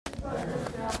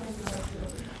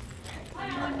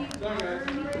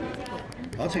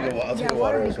I'll take a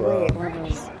water as well.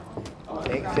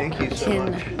 Thank you so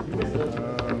much.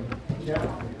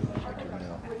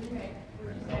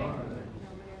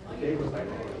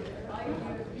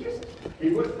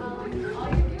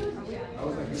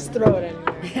 Just throw it in.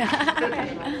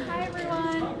 Hi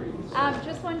everyone.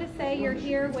 Just wanted to say you're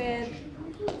here with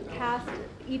cast,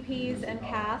 EPs and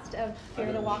cast of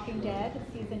Fear the Walking Dead,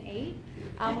 Season 8.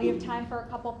 We have time for a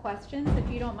couple questions. If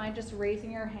you don't mind just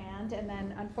raising your hand, and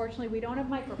then unfortunately we don't have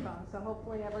microphones, so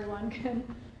hopefully everyone can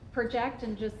project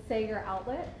and just say your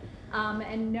outlet.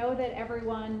 And know that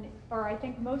everyone, or I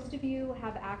think most of you,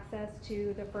 have access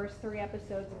to the first 3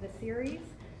 episodes of the series.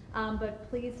 But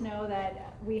please know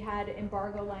that we had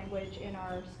embargo language in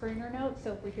our screener notes,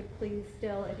 so if we could please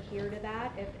still adhere to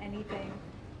that,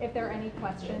 if there are any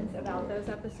questions about those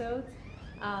episodes.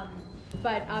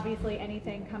 But obviously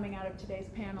anything coming out of today's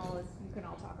panel is you can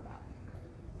all talk about.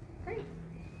 Great.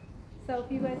 So if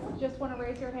you guys just want to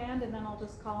raise your hand, and then I'll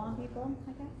just call on people,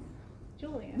 I guess.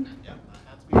 Julian. Yeah, I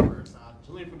have to be first.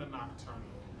 Julian from the Nocturnal.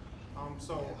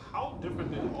 So how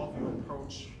different did all of you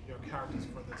approach your characters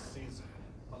for this season,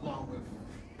 along with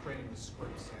creating the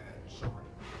scripts and showing?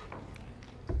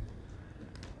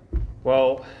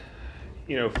 Well,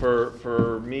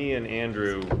 for me and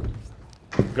Andrew,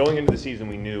 going into the season,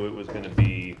 we knew it was going to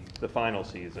be the final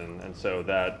season, and so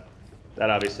that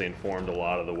obviously informed a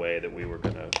lot of the way that we were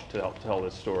going to help tell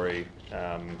this story.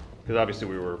 Because obviously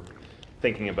we were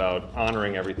thinking about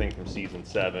honoring everything from season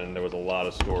 7. There was a lot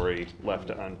of story left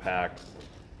to unpack,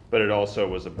 but it also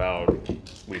was about,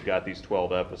 we've got these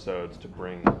 12 episodes to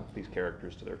bring these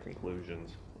characters to their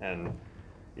conclusions. And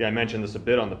yeah, I mentioned this a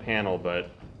bit on the panel, but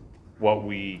what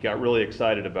we got really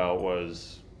excited about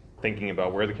was thinking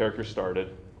about where the characters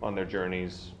started on their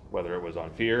journeys, whether it was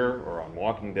on Fear or on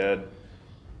Walking Dead,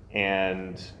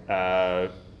 and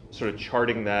sort of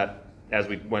charting that as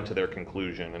we went to their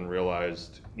conclusion, and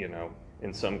realized,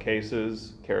 in some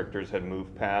cases, characters had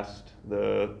moved past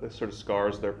the sort of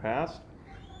scars of their past.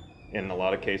 In a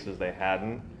lot of cases, they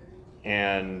hadn't.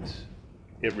 And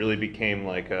it really became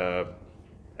like that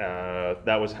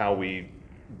was how we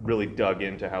really dug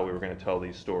into how we were going to tell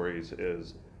these stories,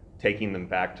 is taking them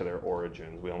back to their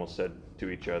origins. We almost said to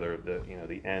each other that,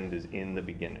 the end is in the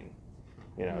beginning.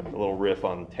 A little riff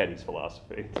on Teddy's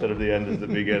philosophy. Instead of the end is the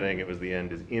beginning, it was the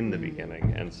end is in the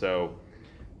beginning. And so,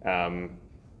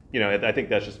 I think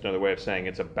that's just another way of saying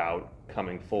it's about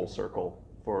coming full circle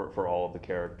for all of the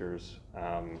characters,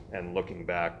 and looking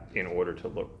back in order to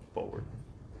look forward.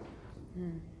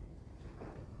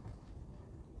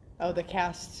 Oh, the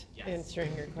cast Yes.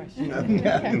 answering your question.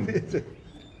 Okay.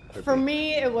 For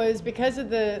me, it was because of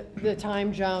the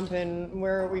time jump and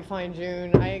where we find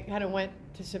June. I kind of went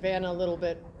to Savannah a little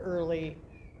bit early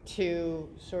to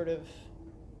sort of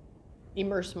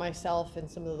immerse myself in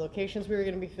some of the locations we were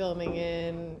going to be filming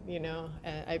in.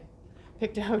 And I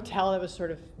picked a hotel that was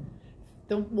sort of,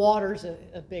 the water's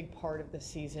a big part of the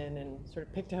season, and sort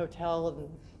of picked a hotel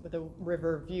with a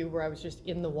river view where I was just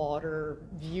in the water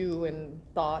view and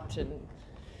thought,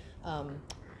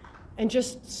 and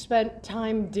just spent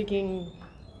time digging,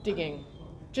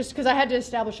 just because I had to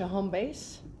establish a home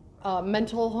base,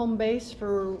 mental home base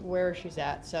for where she's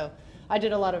at. So I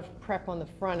did a lot of prep on the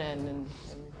front end,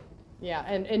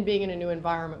 and being in a new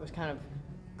environment was kind of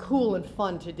cool and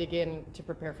fun to dig in to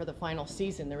prepare for the final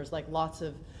season. There was like lots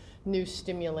of new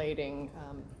stimulating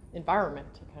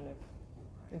environment to kind of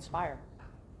inspire.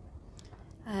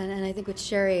 And I think with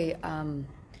Sherry,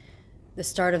 the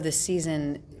start of this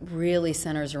season really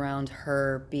centers around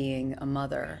her being a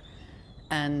mother,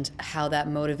 and how that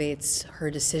motivates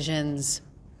her decisions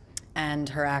and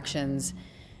her actions.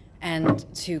 And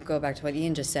to go back to what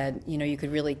Ian just said, you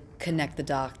could really connect the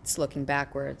dots looking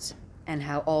backwards, and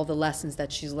how all the lessons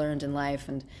that she's learned in life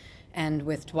and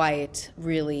with Dwight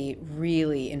really,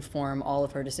 really inform all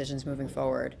of her decisions moving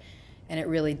forward. And it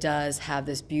really does have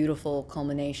this beautiful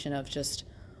culmination of just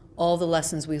all the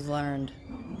lessons we've learned.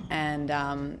 And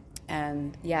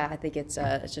yeah, I think it's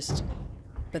just,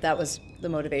 but that was the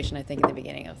motivation, I think, in the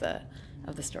beginning of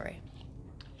the story.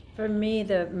 For me,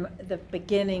 the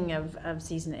beginning of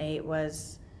season 8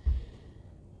 was,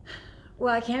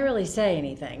 well, I can't really say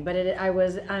anything, but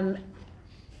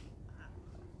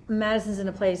Madison's in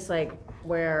a place like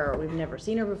where we've never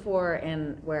seen her before,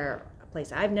 and where a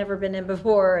place I've never been in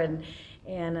before, and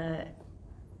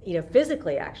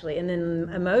physically actually, and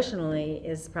then emotionally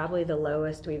is probably the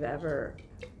lowest we've ever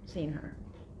seen her.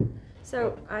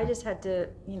 So I just had to,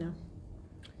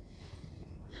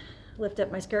 lift up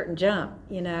my skirt and jump.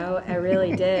 I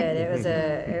really did. It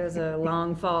was a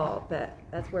long fall, but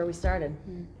that's where we started.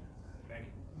 Thank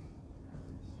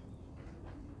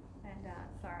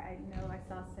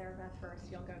first.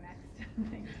 You'll go next.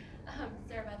 Thanks.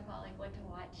 Sarah Beth Pollock, what to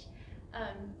watch.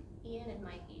 Ian and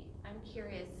Mikey, I'm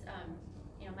curious,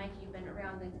 Mikey, you've been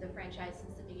around the franchise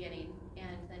since the beginning,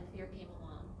 and then Fear came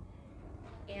along.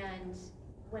 And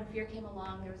when Fear came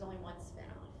along, there was only one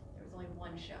spinoff. There was only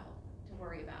one show to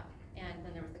worry about. And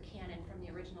then there was the canon from the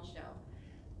original show.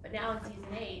 But now in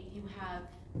season 8, you have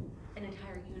an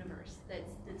entire universe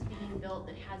that's being built,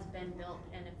 that has been built,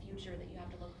 and a future that you have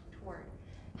to look toward.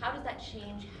 How does that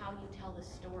change how you tell the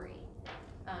story?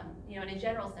 In a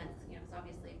general sense, because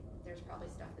obviously there's probably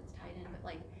stuff that's tied in, but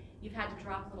like you've had to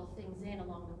drop little things in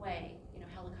along the way,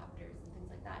 helicopters and things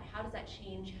like that. How does that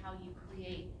change how you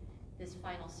create this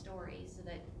final story so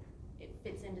that it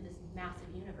fits into this massive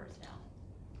universe now?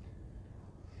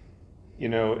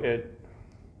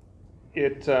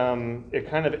 It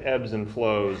kind of ebbs and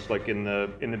flows. Like in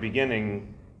the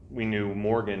beginning, we knew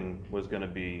Morgan was going to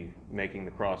be making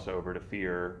the crossover to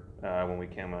Fear when we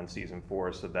came on season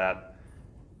 4, so that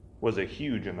was a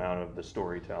huge amount of the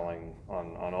storytelling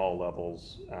on all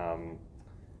levels.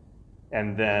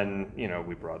 And then,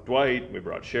 we brought Dwight, we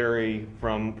brought Sherry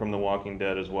from The Walking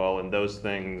Dead as well, and those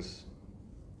things,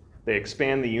 they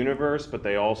expand the universe, but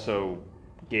they also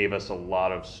gave us a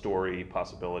lot of story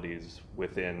possibilities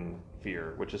within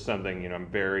Fear, which is something, I'm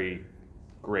very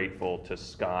grateful to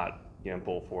Scott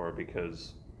Gimple for,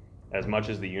 because as much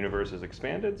as the universe has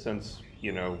expanded since,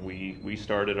 we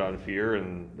started on Fear,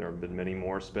 and there have been many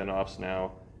more spin-offs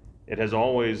now, it's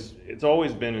always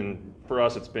been, for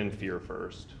us, it's been Fear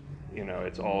first.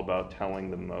 It's all about telling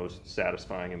the most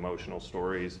satisfying emotional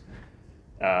stories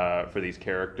for these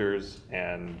characters,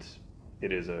 and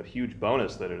it is a huge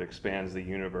bonus that it expands the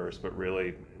universe, but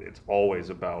really it's always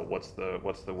about what's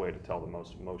the way to tell the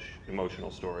most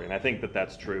emotional story. And I think that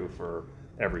that's true for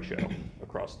every show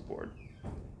across the board.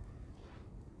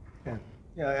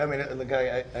 Yeah. I mean, look,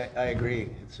 I agree.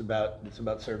 It's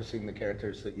about servicing the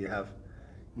characters that you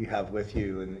have with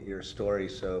you and your story.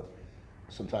 So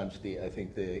sometimes I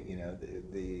think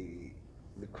the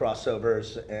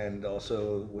crossovers, and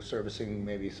also we're servicing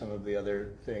maybe some of the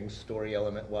other things story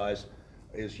element wise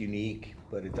is unique,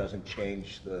 but it doesn't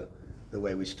change the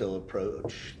way we still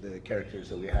approach the characters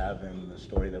that we have and the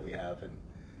story that we have, and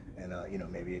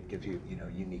maybe it gives you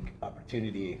unique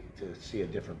opportunity to see a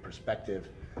different perspective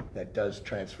that does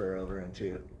transfer over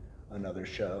into another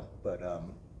show. But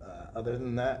other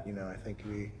than that, I think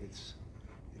it's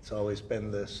always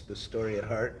been the story at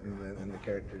heart and the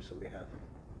characters that we have.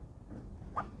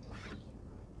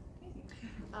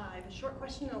 I have a short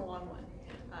question and a long one.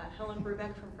 Helen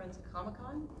Brubeck from Friends of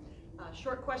Comic-Con.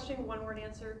 Short question, one-word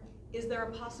answer. Is there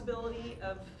a possibility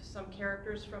of some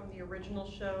characters from the original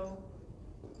show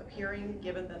appearing,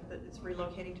 given that it's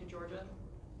relocating to Georgia?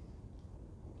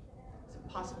 It's a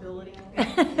possibility.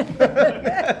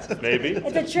 Maybe.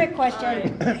 It's a trick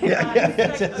question.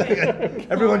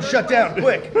 Everyone shut down,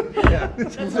 quick. Yeah.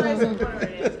 That's what I was wondering.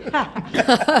 Is.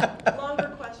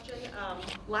 Longer question.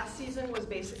 Last season was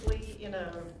basically in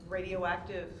a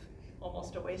radioactive,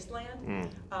 almost a wasteland.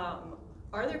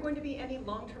 Are there going to be any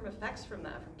long-term effects from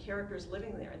that, from characters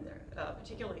living there, and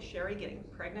particularly Sherry getting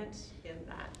pregnant in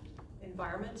that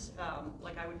environment?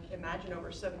 Like I would imagine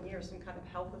over 7 years, some kind of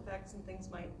health effects and things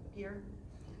might appear.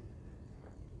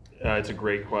 It's a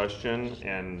great question,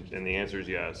 and the answer is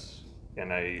yes.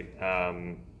 And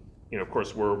of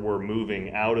course, we're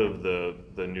moving out of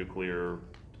the nuclear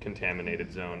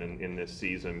contaminated zone in this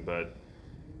season, but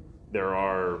there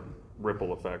are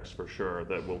ripple effects for sure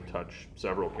that will touch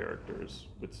several characters.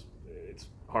 It's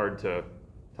hard to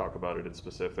talk about it in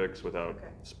specifics without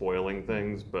spoiling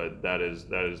things, but that is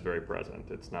very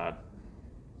present. It's not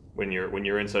when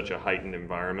you're in such a heightened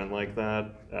environment like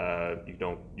that, you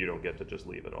don't get to just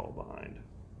leave it all behind.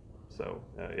 So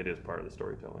it is part of the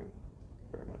storytelling,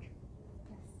 very much.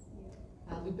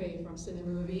 Lupe from Cinema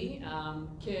Movie.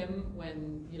 Kim,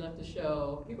 when you left the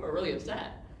show, people were really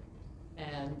upset.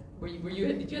 And did you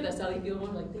have that Sally Field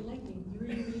one? Like, they liked me, you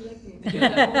really liked me. Did you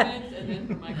have that moment? And then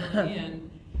for Michael and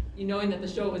Ian, knowing that the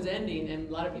show was ending, and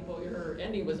a lot of people, your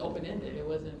ending was open-ended. It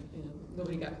wasn't,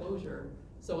 nobody got closure.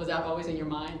 So was that always in your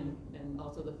mind, and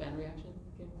also the fan reaction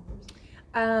came first?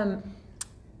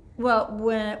 Well,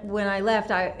 when I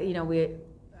left,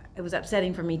 it was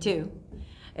upsetting for me too.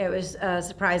 It was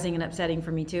surprising and upsetting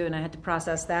for me too, and I had to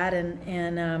process that,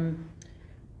 and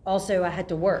also I had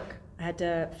to work. I had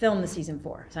to film the season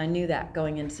 4, so I knew that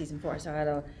going into season 4. So I had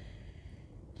to,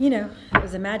 it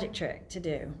was a magic trick to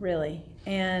do, really.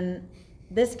 And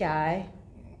this guy,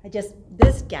 he was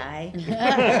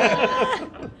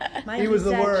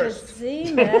the worst.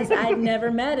 Satrazemis, I'd never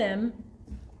met him,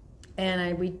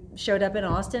 And we showed up in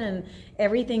Austin, and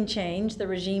everything changed. The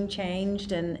regime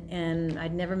changed, and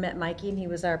I'd never met Mikey, and he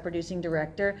was our producing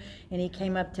director. And he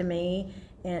came up to me,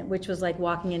 which was like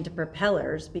walking into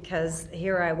propellers, because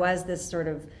here I was, this sort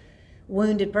of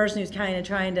wounded person who's kind of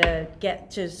trying to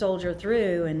get to soldier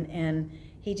through, and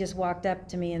he just walked up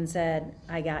to me and said,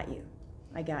 "I got you,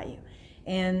 I got you."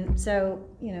 And so,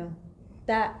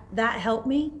 that helped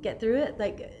me get through it.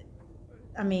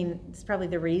 It's probably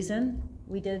the reason.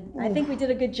 I think we did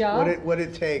a good job. What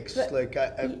it takes, But-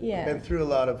 I've yeah. been through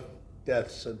a lot of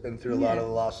deaths, I've been through a lot of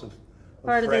the loss of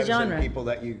Part of the friends genre. and people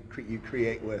that you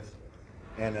create with.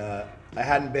 And I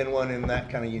hadn't been one in that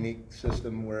kind of unique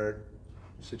situation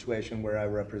where I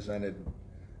represented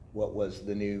what was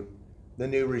the new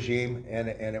regime, and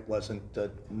it wasn't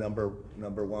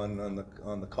number one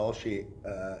on the call sheet.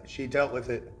 She dealt with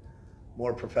it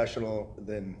more professional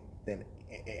than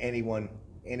anyone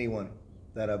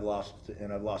that I've lost,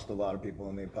 and I've lost a lot of people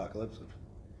in the apocalypse. I've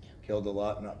killed a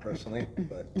lot, not personally,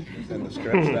 but within the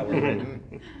scripts that were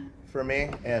written for me.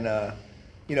 And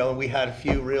we had a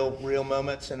few real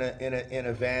moments in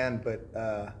a van,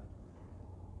 but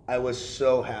I was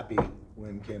so happy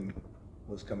when Kim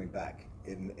was coming back,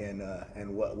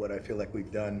 and what I feel like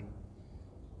we've done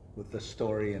with the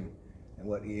story, and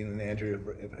what Ian and Andrew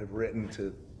have written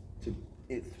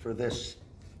for this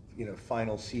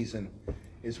final season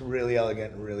is really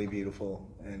elegant and really beautiful,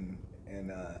 and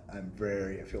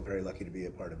I feel very lucky to be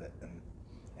a part of it,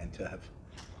 and to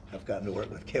have gotten to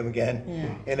work with Kim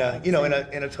again in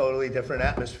a totally different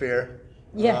atmosphere.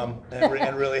 Yeah.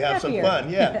 And really have some Happier.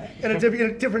 fun. Yeah,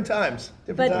 in different times.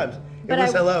 But It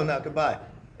was hello, not goodbye.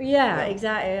 Yeah,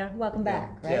 exactly. Yeah. Welcome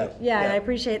back, right? Yeah. Yeah, and Yeah. I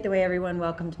appreciate the way everyone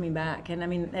welcomed me back. And I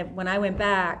mean, when I went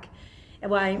back,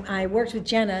 I worked with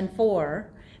Jenna in 4,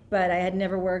 but I had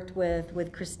never worked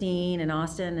with Christine and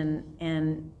Austin,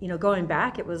 and going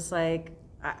back, it was like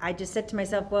I just said to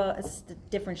myself, well, it's a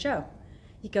different show.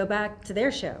 You go back to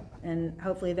their show, and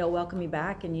hopefully they'll welcome you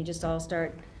back, and you just all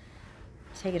start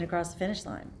taking it across the finish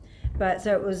line. But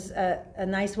so it was a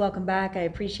nice welcome back. I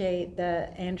appreciate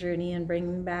Andrew and Ian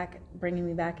bringing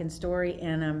me back in story,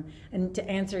 and to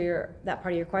answer that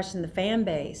part of your question, the fan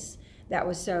base that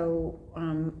was so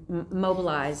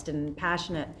mobilized and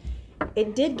passionate,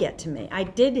 it did get to me. I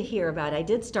did hear about it. I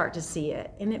did start to see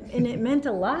it, and it meant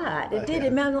a lot. It did.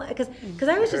 It meant a lot, because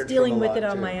I was just dealing with it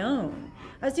on my own.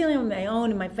 I was dealing with my own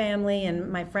and my family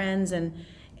and my friends, and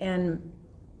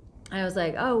I was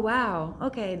like, oh wow,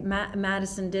 okay,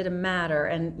 Madison did a matter,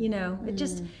 and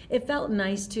it felt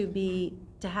nice to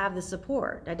have the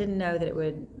support. I didn't know that it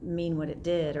would mean what it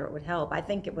did or it would help. I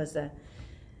think it was a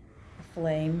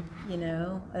flame,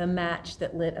 a match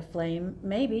that lit a flame.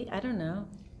 Maybe, I don't know.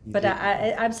 But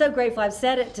I'm so grateful. I've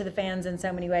said it to the fans in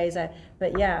so many ways. I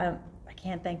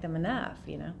can't thank them enough.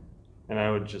 And I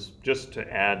would just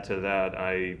to add to that,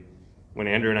 when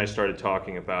Andrew and I started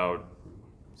talking about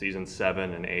season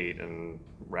 7 and 8 and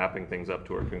wrapping things up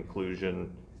to our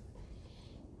conclusion,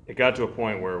 it got to a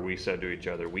point where we said to each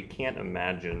other, we can't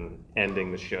imagine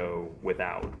ending the show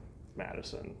without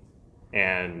Madison.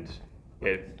 And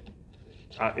it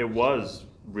was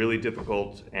really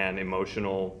difficult and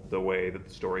emotional the way that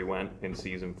the story went in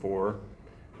season 4.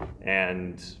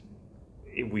 And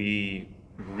we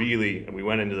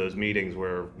went into those meetings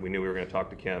where we knew we were going to talk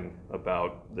to Kim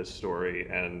about this story,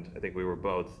 and I think we were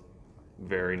both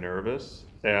very nervous,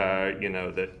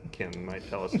 that Kim might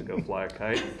tell us to go fly a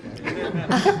kite.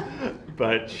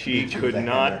 But she could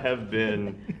not have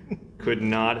been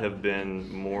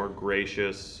more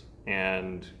gracious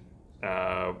and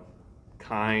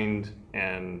kind,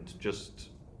 and just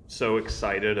so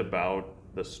excited about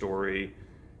the story.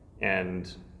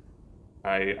 And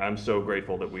I'm so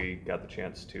grateful that we got the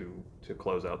chance to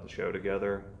close out the show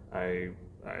together. I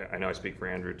know I speak for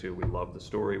Andrew too. We love the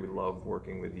story. We love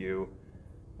working with you.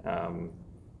 You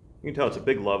can tell it's a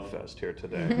big love fest here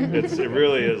today. It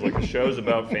really is. Like, the show's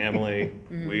about family.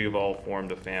 We've all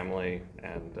formed a family,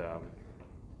 and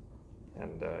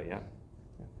yeah.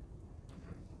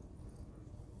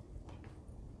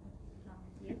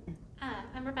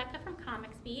 I'm Rebecca from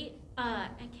Comics Beat.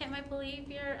 And Kim, I believe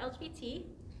you're LGBT.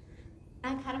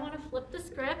 I kind of want to flip the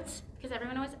script, because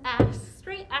everyone always asks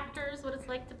straight actors what it's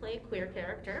like to play a queer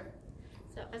character.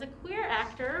 So as a queer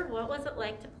actor, what was it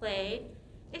like to play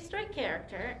a straight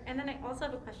character? And then I also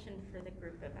have a question for the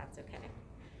group, if that's okay.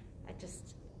 I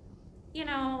just,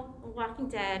 Walking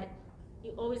Dead,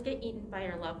 you always get eaten by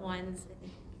your loved ones.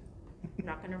 I'm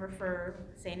not going to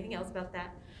say anything else about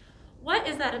that. What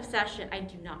is that obsession? I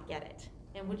do not get it.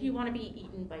 And would you want to be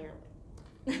eaten by your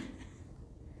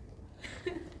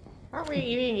Aren't we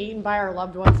eaten by our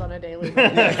loved ones on a daily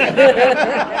basis?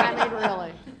 I mean,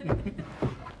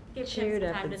 chewed some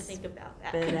up time to and think about that.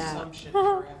 spit out.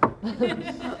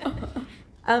 Consumption.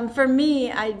 For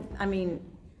me, I mean,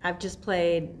 I've just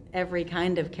played every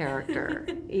kind of character,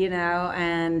 you know,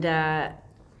 and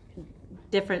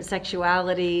different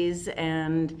sexualities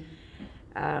and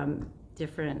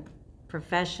different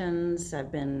professions.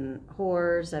 I've been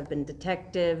whores, I've been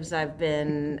detectives, I've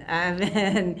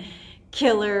been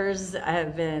killers,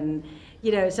 I've been,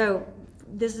 you know, so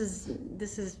this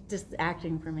is just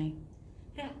acting for me.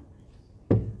 Yeah.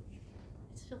 I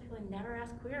just feel people never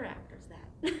ask queer actors that.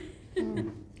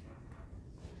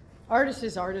 Artist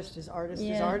is artist is artist is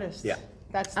Yeah. artist. Yeah.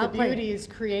 That's the I'll play- beauty, is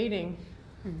creating.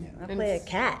 I'll play a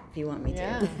cat if you want me to.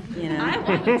 Yeah. You know. I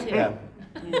wanted to. Yeah.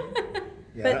 Yeah.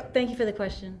 Yeah. But thank you for the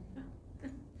question.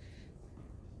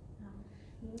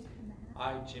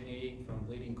 Hi, Jimmy from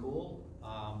Bleeding Cool.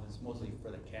 It's mostly for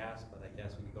the cast, but I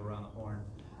guess we could go around the horn.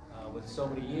 With so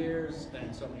many years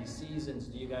and so many seasons,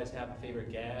 do you guys have a favorite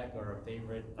gag or a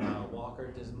favorite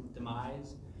Walker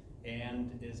demise?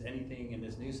 And is anything in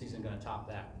this new season going to top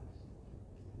that?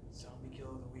 Zombie kill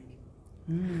of the week.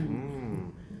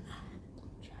 Trying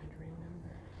to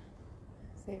remember.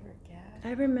 Favorite gag.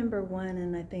 I remember one,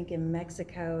 and I think in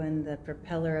Mexico, and the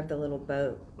propeller of the little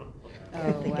boat. Oh,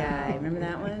 The guy. wow. Remember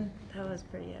that one? That was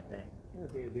pretty epic. Yeah,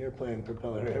 the airplane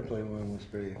propeller airplane one was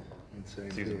pretty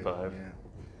insane. Season too. 5. Yeah.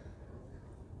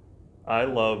 I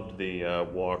loved the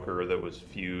walker that was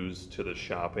fused to the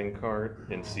shopping cart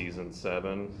in season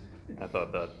 7. I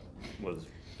thought that was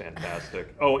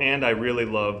fantastic. Oh, and I really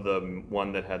love the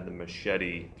one that had the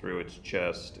machete through its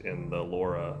chest in the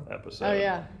Laura episode. Oh,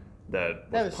 yeah.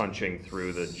 That That was was punching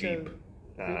through the so Jeep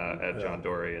at John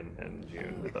Dory and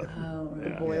June. I thought, Oh, the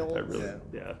boils. I really,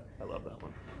 Yeah. I love that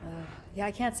one. Yeah,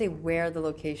 I can't say where the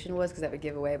location was because that would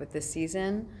give away with this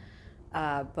season.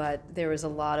 But there was a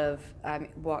lot of,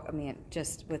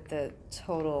 just with the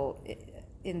total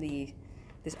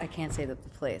this I can't say the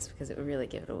place because it would really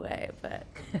give it away. But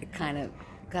it kind of,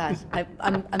 gosh,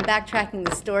 I'm backtracking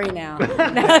the story now.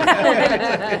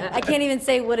 I can't even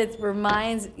say what it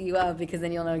reminds you of because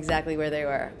then you'll know exactly where they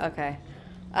were. Okay.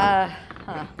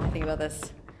 Think about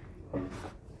this. Well,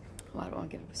 I don't want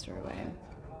to give the story away.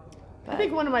 I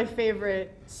think one of my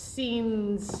favorite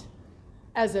scenes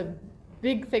as a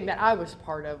big thing that I was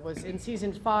part of was in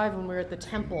season 5 when we were at the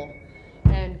temple,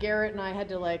 and Garrett and I had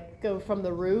to like go from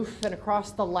the roof and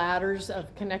across the ladders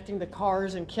of connecting the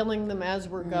cars and killing them as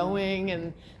we're going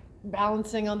and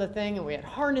balancing on the thing, and we had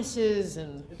harnesses,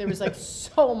 and there was like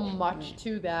so much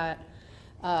to that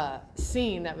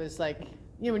scene that was like,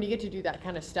 you know, when you get to do that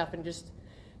kind of stuff and just,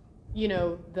 you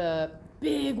know, the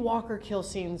big walker kill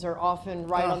scenes are often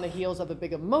right on the heels of a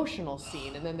big emotional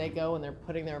scene, and then they go and they're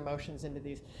putting their emotions into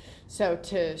these. So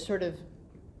to sort of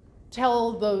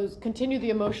continue the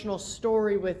emotional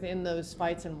story within those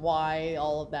fights and why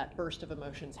all of that burst of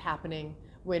emotions happening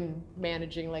when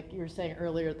managing, like you were saying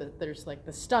earlier, that there's like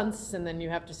the stunts and then you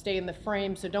have to stay in the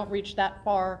frame, so don't reach that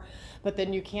far, but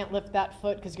then you can't lift that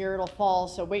foot because Garrett will fall,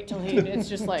 so wait till it's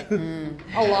just like a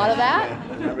lot of that.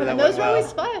 Yeah, remember that And those one were well.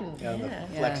 always fun. Yeah,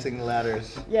 the flexing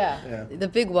ladders. Yeah. Yeah. The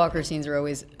big walker scenes are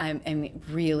always, I mean,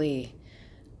 really,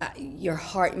 your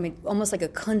heart, I mean, almost like a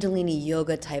Kundalini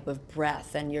yoga type of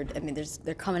breath, and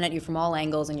they're coming at you from all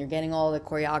angles, and you're getting all the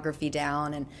choreography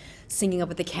down, and syncing up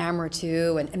with the camera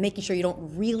too, and making sure you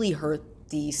don't really hurt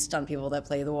the stunt people that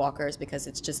play the walkers because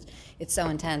it's so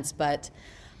intense. But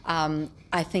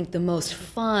I think the most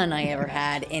fun I ever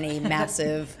had in a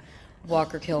massive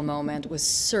walker kill moment was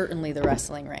certainly the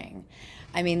wrestling ring.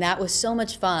 I mean, that was so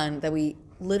much fun that we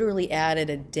literally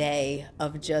added a day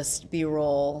of just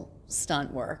B-roll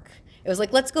stunt work. It was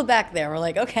like, let's go back there. We're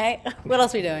like, okay, what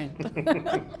else are we doing?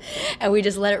 And we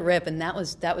just let it rip, and that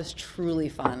was truly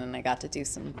fun. And I got to do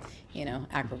some,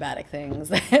 acrobatic things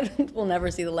that will never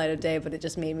see the light of day, but it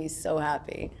just made me so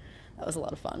happy. That was a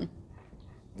lot of fun.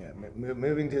 Yeah,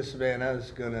 moving to Savannah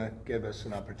is going to give us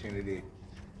an opportunity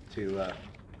to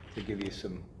give you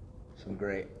some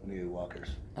great new walkers.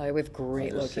 We have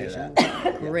great I'll just say locations.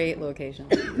 that. Great locations.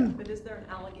 But is there an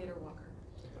alligator walker?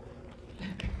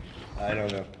 I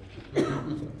don't know.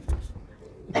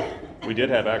 We did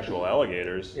have actual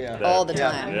alligators. Yeah. All the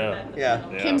time. Yeah.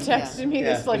 Kim texted me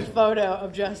this Yeah. photo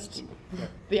of just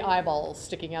the eyeballs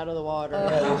sticking out of the water.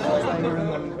 We're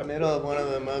in the middle of one of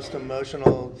the most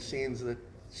emotional scenes that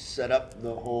set up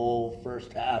the whole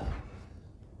first half.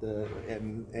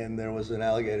 And there was an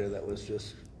alligator that was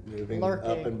just moving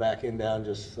Lurking. up and back and down,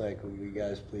 just like, will you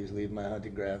guys please leave my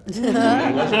hunting ground? He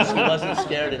wasn't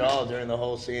scared at all during the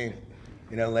whole scene.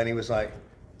 Lenny was like,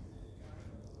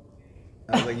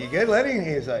 I was like, you good, Lenny? And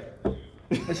he was like,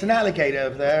 it's an alligator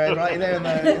over there, right there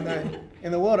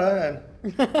in the water.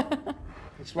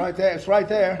 And It's right there. It's right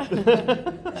there.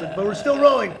 But we're still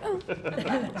rolling.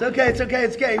 It's okay. It's okay.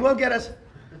 It's okay. He won't get us.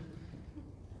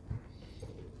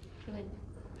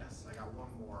 Yes, I got one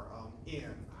more.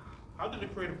 Ian, how did the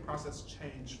creative process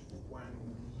change when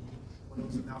it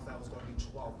was announced that it was going to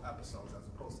be 12 episodes as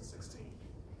opposed to 16?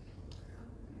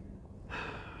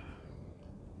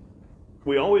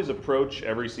 We always approach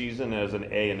every season as an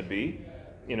A and a B.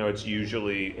 It's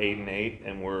usually 8 and 8,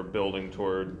 and we're building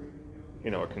toward,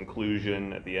 a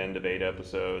conclusion at the end of 8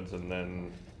 episodes, and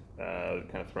then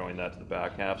kind of throwing that to the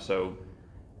back half. So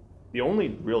the only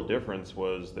real difference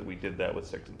was that we did that with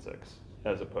 6 and 6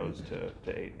 as opposed to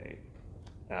 8 and 8.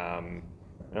 And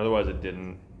otherwise, it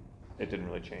didn't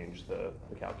really change the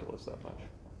calculus that much.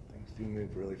 Things do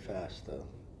move really fast, though.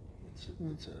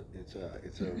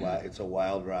 It's a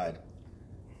wild ride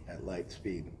at light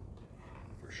speed,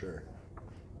 for sure.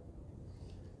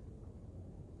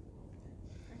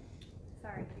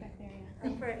 Sorry, back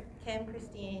there. For Kim,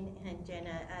 Christine, and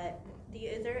Jenna,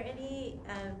 is there any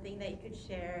thing that you could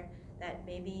share that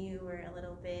maybe you were a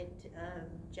little bit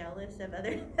jealous of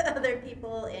other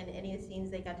people in any of the scenes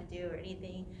they got to do, or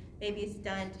anything, maybe a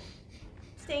stunt,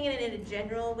 staying in it in a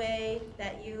general way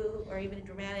that you, or even a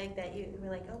dramatic that you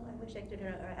were like, oh, I wish I could,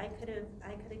 or I could have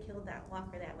killed that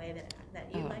walker that way that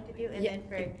you'd like to do. And then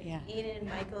for Ian and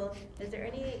Michael, do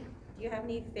you have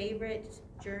any favorite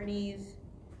journeys,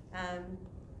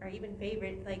 or even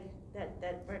favorite like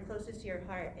that were closest to your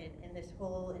heart in this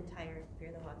whole entire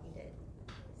Fear the Walking Dead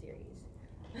series?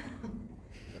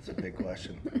 That's a big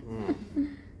question.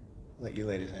 Let you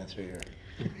ladies answer here.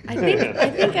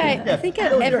 I think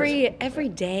every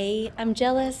day I'm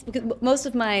jealous because most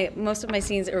of my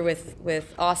scenes are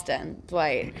with Austin,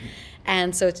 Dwight,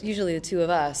 and so it's usually the two of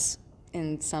us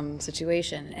in some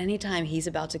situation. Anytime he's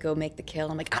about to go make the kill,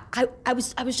 I'm like, I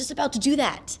was just about to do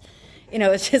that.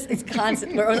 It's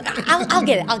constant. I'll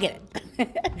get it.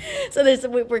 So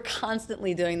we're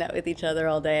constantly doing that with each other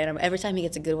all day, and every time he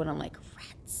gets a good one, I'm like,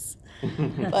 rats.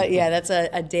 But yeah, that's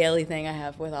a daily thing I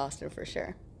have with Austin for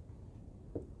sure.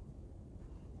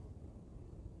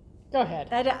 Go ahead.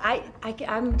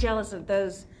 I'm jealous of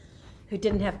those who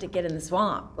didn't have to get in the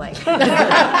swamp. Like, that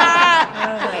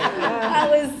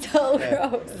was so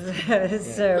gross. That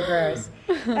was so gross.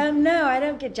 No, I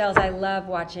don't get jealous. I love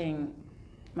watching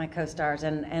my co-stars,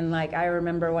 and like I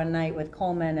remember one night with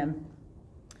Coleman, and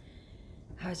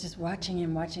I was just watching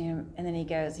him, and then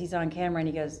he's on camera, and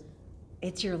he goes,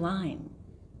 "It's your line."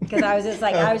 Because I was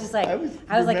like,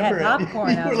 had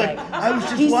popcorn. I was like,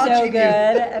 he's so good.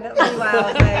 And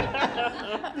meanwhile,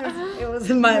 it was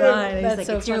in my line. And he's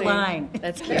like, it's your line.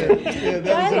 That's cute.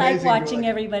 I like watching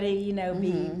everybody,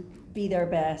 be their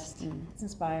best. It's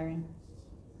inspiring.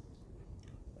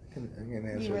 I can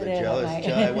answer the jealous.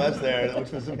 I was there,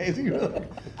 which was amazing.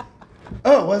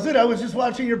 Oh, was it? I was just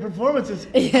watching your performances.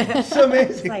 It's so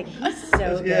amazing. It's like, he's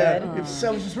so good. Yeah, I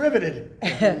was just riveted.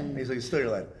 He's like, still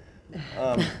your line.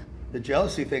 The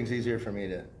jealousy thing's easier for me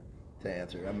to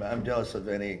answer. I'm jealous of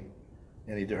any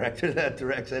director that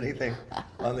directs anything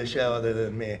on the show other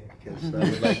than me, because I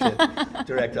would like to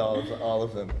direct all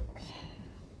of them.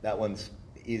 That one's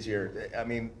easier. I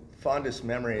mean, fondest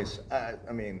memories.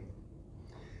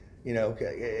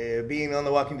 Being on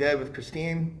The Walking Dead with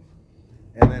Christine,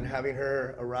 and then having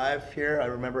her arrive here. I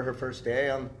remember her first day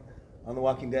on The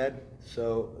Walking Dead.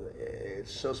 So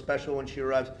it's so special when she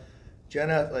arrives.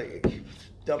 Jenna, like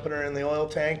dumping her in the oil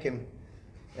tank and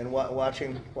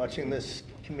watching this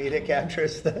comedic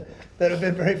actress that I've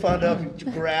been very fond of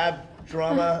grab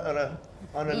drama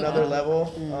on another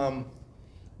level.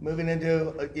 Moving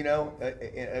into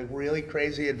a really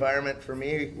crazy environment for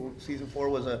me. Season 4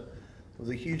 was a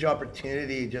huge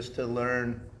opportunity just to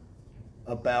learn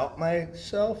about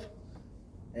myself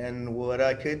and what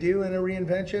I could do in a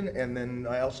reinvention. And then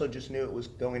I also just knew it was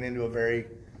going into a very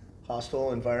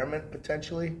hostile environment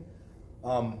potentially,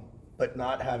 but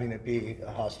not having it be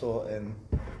a hostile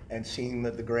and seeing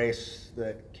that the grace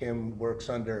that Kim works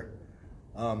under,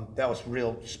 that was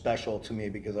real special to me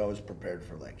because I was prepared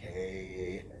for like,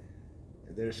 hey,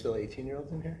 there's still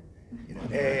 18-year-olds in here?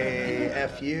 Hey,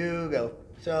 F you, go,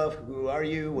 so who are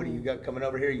you? What do you got coming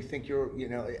over here? You think you're,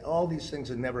 all these things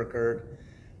had never occurred.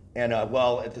 And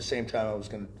at the same time, I was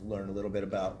going to learn a little bit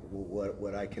about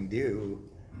what I can do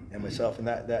and myself, and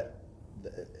that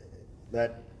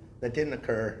didn't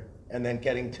occur. And then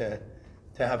getting to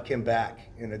have Kim back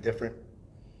in a different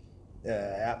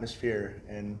atmosphere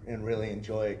and really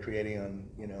enjoy creating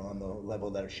on the level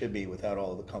that it should be without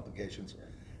all the complications.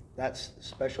 That's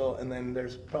special. And then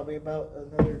there's probably about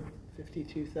another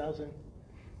 52,000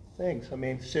 things. I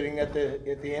mean, sitting at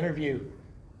the interview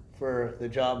for the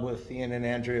job with Ian and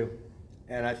Andrew,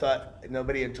 And I thought,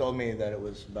 nobody had told me that it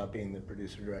was about being the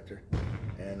producer-director.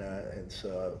 And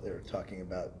so they were talking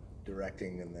about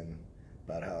directing and then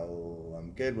about how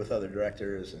I'm good with other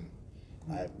directors and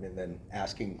then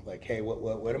asking like, hey,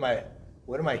 what am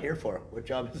I here for? What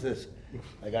job is this?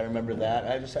 I gotta remember that.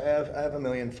 I have a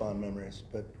million fond memories,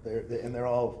 but they're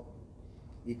all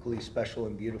equally special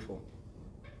and beautiful.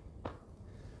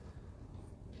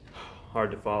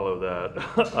 Hard to follow that.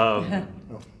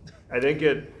 I think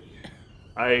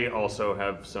I also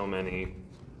have so many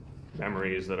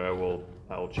memories that I will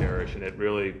cherish, and it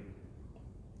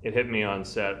hit me on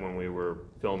set when we were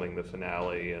filming the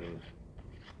finale, and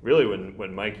really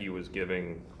when Mikey was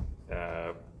giving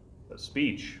a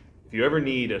speech. If you ever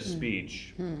need a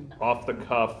speech off the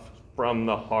cuff from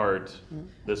the heart,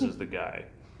 this is the guy.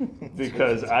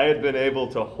 Because I had been able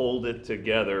to hold it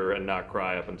together and not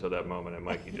cry up until that moment, and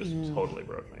Mikey just totally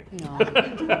broke me.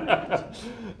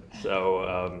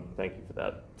 So thank you for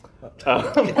that.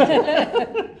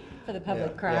 For the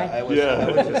public cry. Yeah,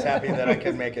 I was just happy that I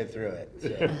could make it through it.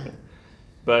 So.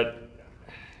 But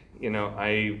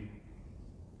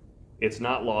it's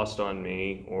not lost on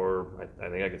me, or I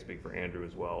think I can speak for Andrew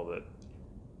as well, that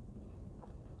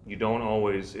you don't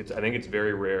always. I think it's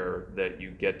very rare that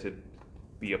you get to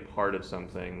be a part of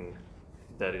something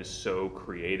that is so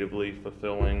creatively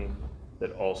fulfilling,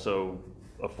 that also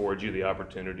affords you the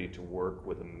opportunity to work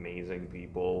with amazing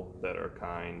people that are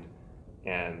kind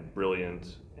and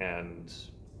brilliant and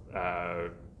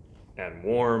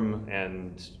warm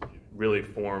and really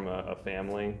form a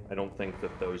family. I don't think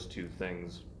that those two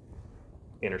things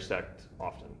intersect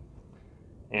often.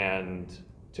 And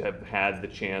to have had the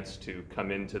chance to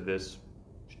come into this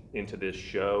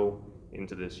show,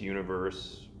 into this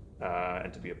universe,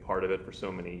 and to be a part of it for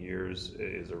so many years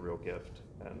is a real gift.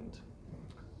 And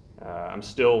I'm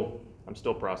still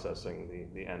processing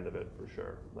the end of it for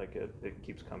sure. Like it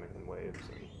keeps coming in waves,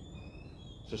 and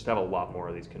just have a lot more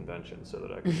of these conventions so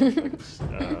that I can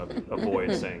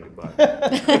avoid saying goodbye.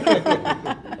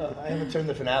 I haven't turned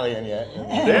the finale in yet.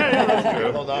 Yeah, that's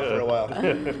true. Hold off for a while.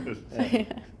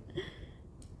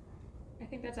 I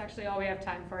think that's actually all we have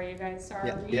time for, you guys. Sorry.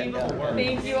 Yeah.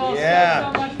 Thank you all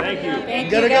Yeah. so much. Thank you. Thank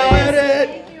Gotta you go guys. at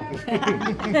it.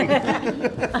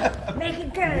 Make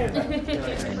it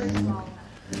good.